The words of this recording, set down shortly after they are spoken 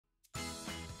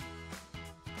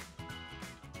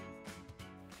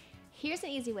Here's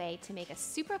an easy way to make a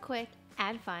super quick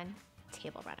and fun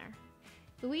table runner.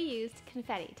 We used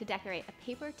confetti to decorate a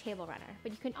paper table runner,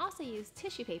 but you can also use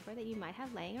tissue paper that you might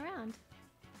have laying around.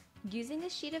 Using a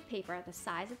sheet of paper the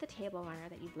size of the table runner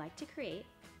that you'd like to create,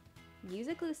 use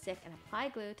a glue stick and apply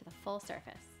glue to the full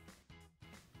surface.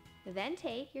 Then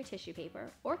take your tissue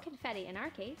paper, or confetti in our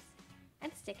case,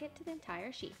 and stick it to the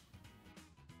entire sheet.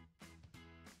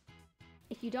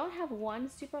 If you don't have one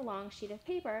super long sheet of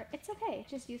paper, it's okay.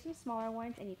 Just use some smaller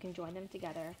ones and you can join them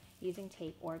together using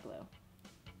tape or glue.